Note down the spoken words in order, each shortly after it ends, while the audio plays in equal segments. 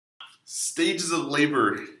Stages of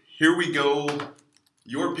labor. Here we go.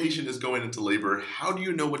 Your patient is going into labor. How do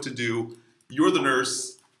you know what to do? You're the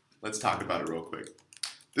nurse. Let's talk about it real quick.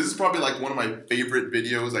 This is probably like one of my favorite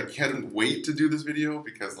videos. I can't wait to do this video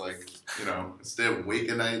because stay awake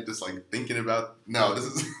at night just like thinking about, no, this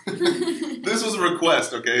is, this was a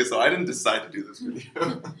request, okay? So I didn't decide to do this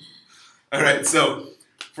video. All right, so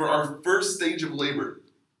for our first stage of labor,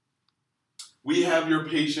 we have your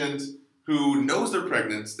patient who knows they're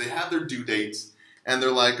pregnant, they have their due dates, and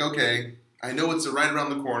they're like, okay, I know it's right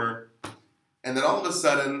around the corner, and then all of a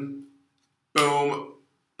sudden, boom,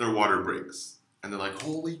 their water breaks. And they're like,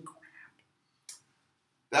 holy crap.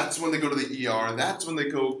 That's when they go to the ER. That's when they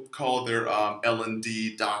go call their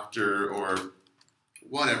L&D doctor or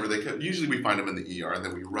whatever. Usually we find them in the ER and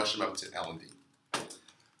then we rush them up to L&D.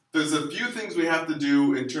 There's a few things we have to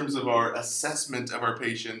do in terms of our assessment of our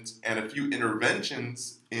patient and a few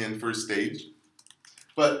interventions in first stage.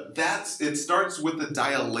 But it starts with the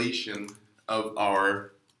dilation of the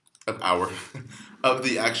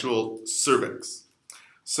actual cervix.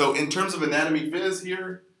 So in terms of anatomy phys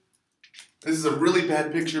here, this is a really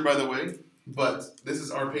bad picture, by the way, but this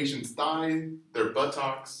is our patient's thigh, their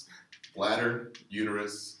buttocks, bladder,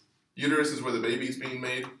 uterus. Uterus is where the baby's being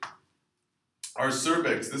made. Our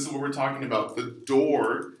cervix, this is what we're talking about, the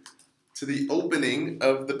door to the opening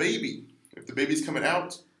of the baby. If the baby's coming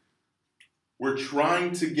out, we're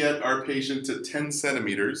trying to get our patient to 10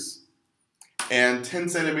 centimeters, and 10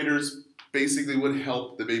 centimeters basically would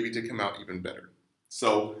help the baby to come out even better.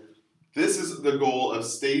 So this is the goal of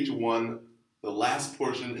stage one. The last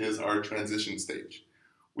portion is our transition stage.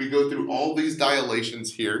 We go through all these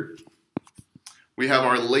dilations here. We have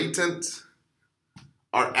our latent,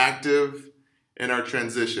 our active, and our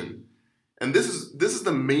transition. And this is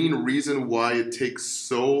the main reason why it takes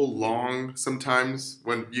so long sometimes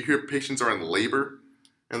when you hear patients are in labor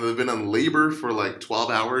and they've been in labor for like 12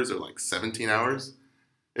 hours or like 17 hours.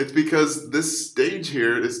 It's because this stage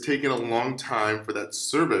here is taking a long time for that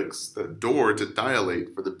cervix, the door, to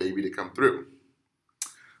dilate for the baby to come through.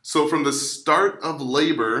 So from the start of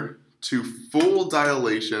labor to full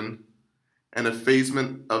dilation and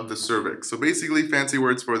effacement of the cervix. So basically fancy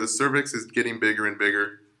words for the cervix is getting bigger and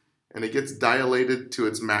bigger, and it gets dilated to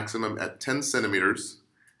its maximum at 10 centimeters,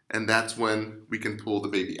 and that's when we can pull the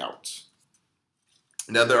baby out.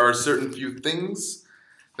 Now there are certain few things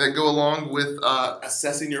that go along with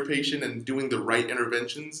assessing your patient and doing the right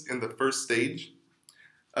interventions in the first stage.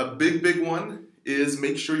 A big one is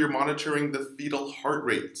make sure you're monitoring the fetal heart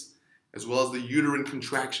rate as well as the uterine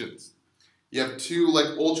contractions. You have two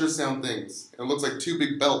like ultrasound things. It looks like two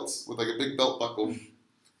big belts with like a big belt buckle.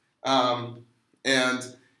 And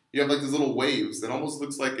you have like these little waves that almost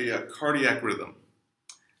looks like a cardiac rhythm.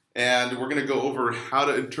 And we're gonna go over how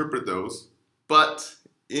to interpret those. But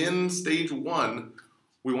in stage one,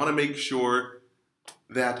 we want to make sure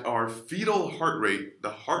that our fetal heart rate,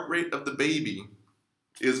 the heart rate of the baby,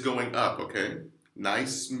 is going up, okay?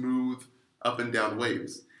 Nice, smooth, up and down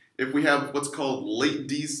waves. If we have what's called late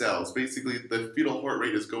decels, basically the fetal heart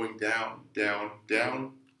rate is going down, down,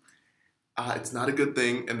 down, it's not a good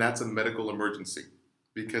thing, and that's a medical emergency.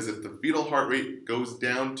 Because if the fetal heart rate goes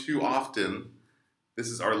down too often, this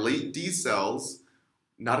is our late decels,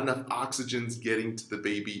 not enough oxygen's getting to the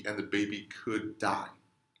baby, and the baby could die.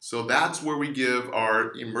 So that's where we give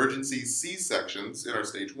our emergency C-sections in our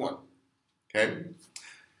stage one, okay?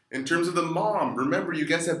 In terms of the mom, remember you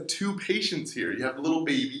guys have two patients here. You have the little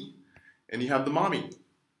baby and you have the mommy.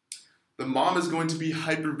 The mom is going to be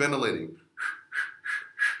hyperventilating.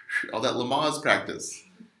 All that Lamaze practice.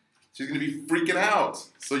 She's going to be freaking out.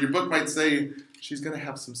 So your book might say she's going to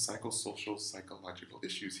have some psychosocial, psychological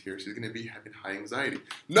issues here. She's going to be having high anxiety.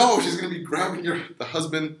 No, she's going to be grabbing the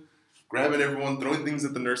husband, grabbing everyone, throwing things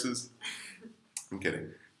at the nurses. I'm kidding.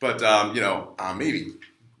 But, maybe.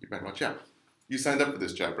 You better watch out. You signed up for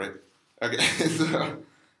this job, right? Okay.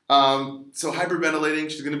 So hyperventilating,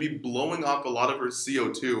 she's going to be blowing off a lot of her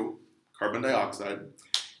CO2, carbon dioxide.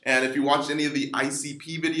 And if you watched any of the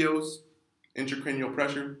ICP videos, intracranial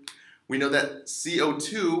pressure, we know that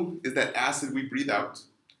CO2 is that acid we breathe out.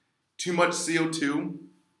 Too much CO2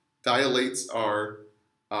 dilates our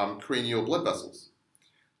cranial blood vessels.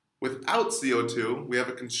 Without CO2, we have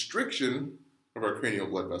a constriction of our cranial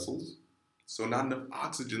blood vessels, so not enough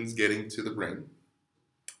oxygen's getting to the brain,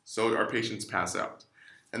 so our patients pass out.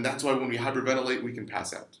 And that's why when we hyperventilate, we can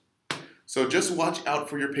pass out. So just watch out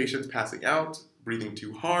for your patients passing out, breathing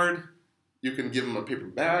too hard. You can give them a paper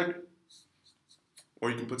bag,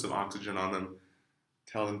 or you can put some oxygen on them,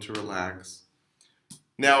 tell them to relax.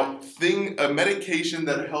 Now, a medication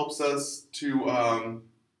that helps us to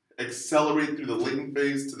accelerate through the latent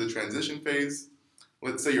phase to the transition phase.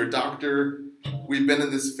 Let's say your doctor, we've been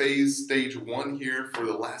in this phase, stage 1 here, for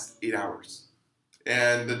the last 8 hours.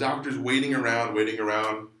 And the doctor's waiting around,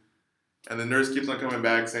 and the nurse keeps on coming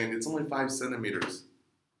back saying, it's only 5 centimeters.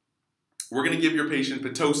 We're going to give your patient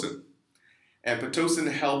Pitocin. And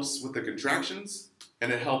Pitocin helps with the contractions,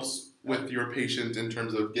 and it helps with your patient in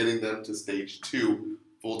terms of getting them to stage 2,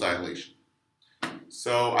 full dilation.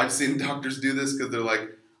 So I've seen doctors do this because they're like,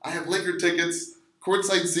 I have Laker tickets,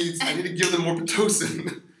 courtside seats, I need to give them more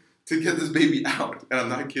Pitocin to get this baby out. And I'm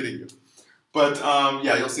not kidding you. But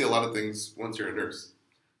yeah, you'll see a lot of things once you're a nurse.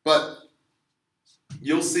 But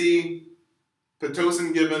you'll see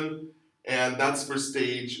Pitocin given, and that's for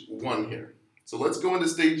stage 1 here. So let's go into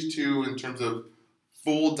stage 2 in terms of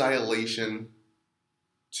full dilation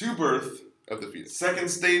to birth of the fetus. Second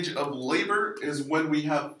stage of labor is when we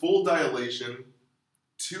have full dilation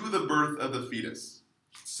to the birth of the fetus.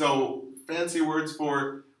 So fancy words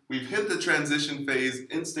for we've hit the transition phase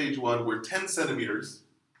in stage 1. We're 10 centimeters.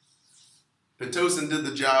 Pitocin did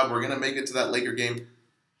the job. We're going to make it to that Laker game.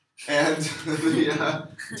 And the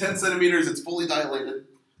 10 centimeters, it's fully dilated.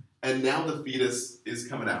 And now the fetus is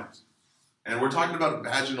coming out. And we're talking about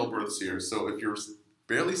vaginal births here. So if you're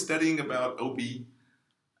barely studying about OB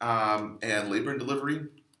and labor and delivery,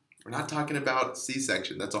 we're not talking about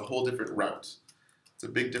C-section. That's a whole different route. It's a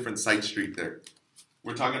big different side street there.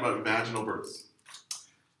 We're talking about vaginal births.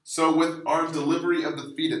 So with our delivery of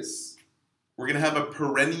the fetus, we're going to have a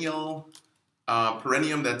perineum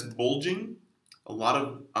that's bulging. A lot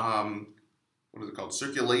of,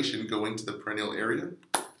 circulation going to the perineal area.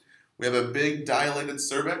 We have a big dilated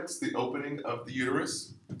cervix, the opening of the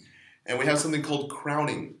uterus. And we have something called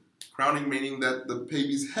crowning. Crowning meaning that the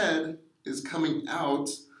baby's head is coming out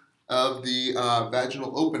of the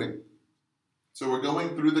vaginal opening. So we're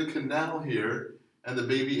going through the canal here, and the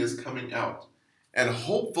baby is coming out. And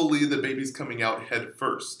hopefully the baby's coming out head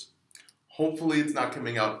first. Hopefully it's not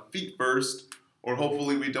coming out feet first, or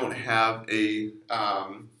hopefully we don't have a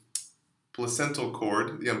placental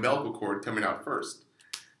cord, the umbilical cord, coming out first.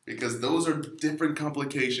 Because those are different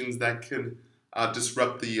complications that can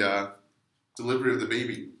disrupt the delivery of the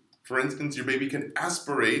baby. For instance, your baby can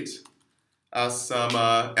aspirate some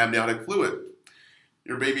amniotic fluid.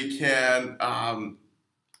 Your baby can, have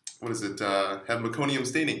meconium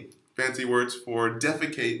staining. Fancy words for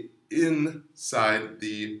defecate inside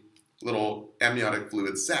the little amniotic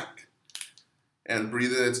fluid sac and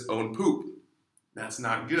breathe in its own poop. That's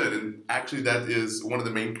not good, and actually that is one of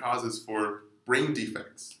the main causes for brain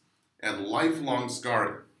defects and lifelong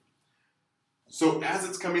scarring. So as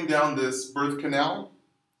it's coming down this birth canal,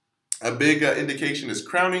 a big indication is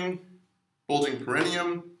crowning, bulging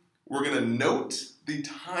perineum. We're going to note the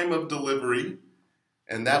time of delivery,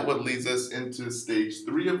 and that what leads us into stage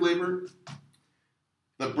 3 of labor,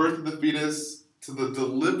 the birth of the fetus to the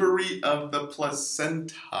delivery of the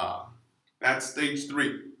placenta. That's stage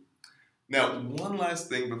 3. Now, one last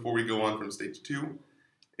thing before we go on from stage 2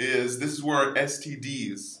 is this is where our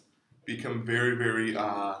STDs become very, very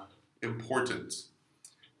important.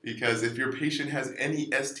 Because if your patient has any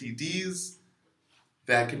STDs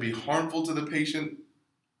that can be harmful to the patient,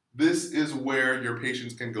 this is where your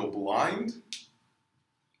patients can go blind.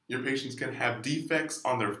 Your patients can have defects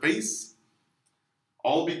on their face,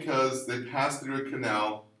 all because they pass through a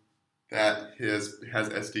canal that has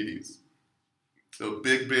STDs. So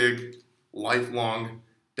big, lifelong,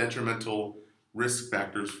 detrimental risk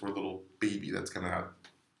factors for a little baby that's coming out.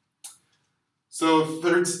 So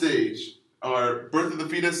third stage, our birth of the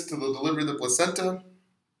fetus to the delivery of the placenta.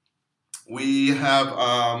 We have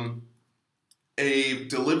a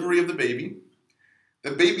delivery of the baby.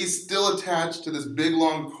 The baby's still attached to this big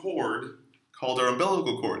long cord called our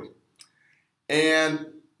umbilical cord. And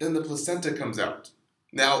then the placenta comes out.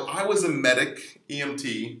 Now, I was a medic,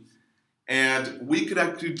 EMT, and we could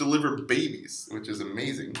actually deliver babies, which is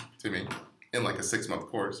amazing to me, in like a 6-month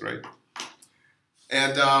course, right?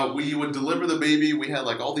 And we would deliver the baby. We had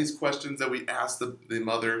like all these questions that we asked the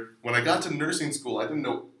mother. When I got to nursing school, I didn't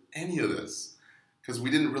know any of this because we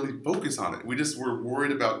didn't really focus on it. We just were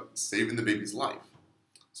worried about saving the baby's life.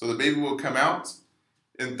 So the baby will come out.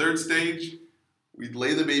 In third stage, we'd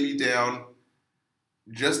lay the baby down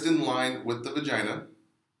just in line with the vagina,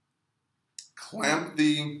 clamp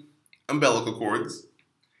the umbilical cords,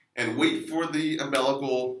 and wait for the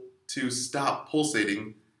umbilical to stop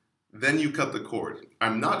pulsating. Then you cut the cord.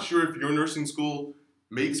 I'm not sure if your nursing school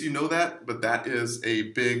makes you know that, but that is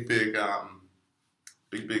a big thing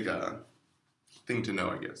to know,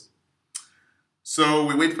 I guess. So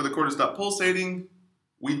we wait for the cord to stop pulsating.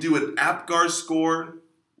 We do an APGAR score,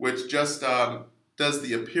 which just does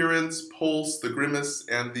the appearance, pulse, the grimace,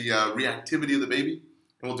 and the reactivity of the baby.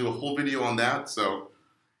 And we'll do a whole video on that. So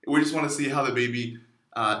we just want to see how the baby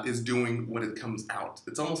is doing when it comes out.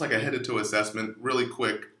 It's almost like a head-to-toe assessment, really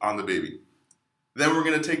quick on the baby. Then we're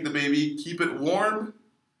going to take the baby, keep it warm,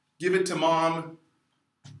 give it to mom,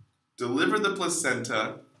 deliver the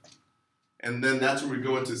placenta, and then that's where we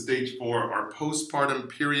go into stage 4, our postpartum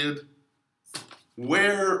period,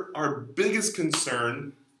 where our biggest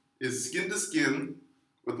concern is skin to skin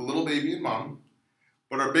with the little baby and mom.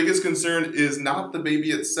 But our biggest concern is not the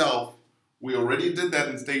baby itself. We already did that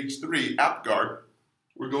in stage 3, Apgar.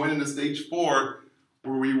 We're going into stage 4,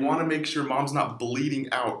 where we want to make sure mom's not bleeding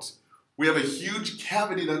out. We have a huge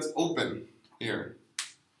cavity that's open here.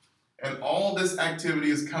 And all this activity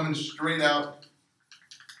is coming straight out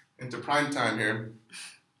into prime time here.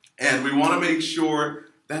 And we want to make sure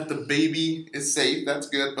that the baby is safe, that's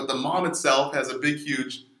good, but the mom itself has a big,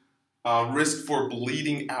 huge risk for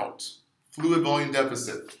bleeding out, fluid volume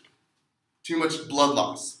deficit, too much blood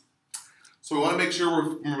loss. So we want to make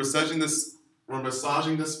sure we're massaging this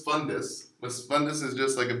fundus. This fundus is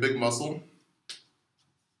just like a big muscle.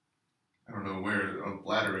 I don't know where, on the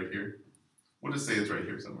bladder right here. We'll just say it's right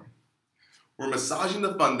here somewhere. We're massaging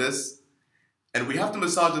the fundus, and we have to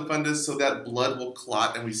massage the fundus so that blood will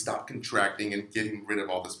clot and we stop contracting and getting rid of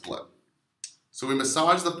all this blood. So we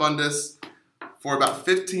massage the fundus for about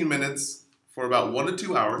 15 minutes for about 1 to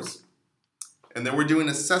 2 hours. And then we're doing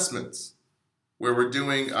assessments, where we're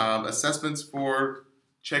doing assessments for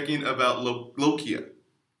checking about lochia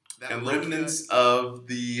and remnants of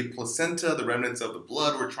the placenta, the remnants of the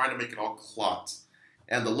blood. We're trying to make it all clot.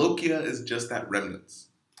 And the lochia is just that remnants.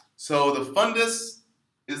 So the fundus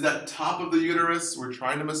is that top of the uterus. We're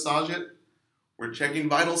trying to massage it. We're checking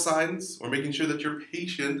vital signs. We're making sure that your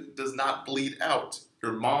patient does not bleed out,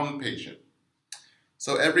 your mom patient.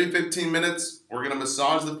 So every 15 minutes, we're going to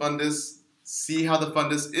massage the fundus, see how the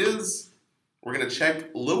fundus is. We're going to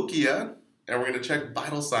check lochia, and we're going to check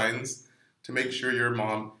vital signs to make sure your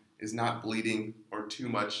mom is not bleeding or too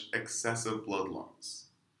much excessive blood loss.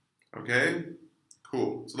 Okay?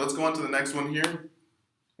 Cool. So let's go on to the next one here.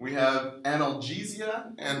 We have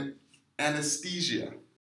analgesia and anesthesia.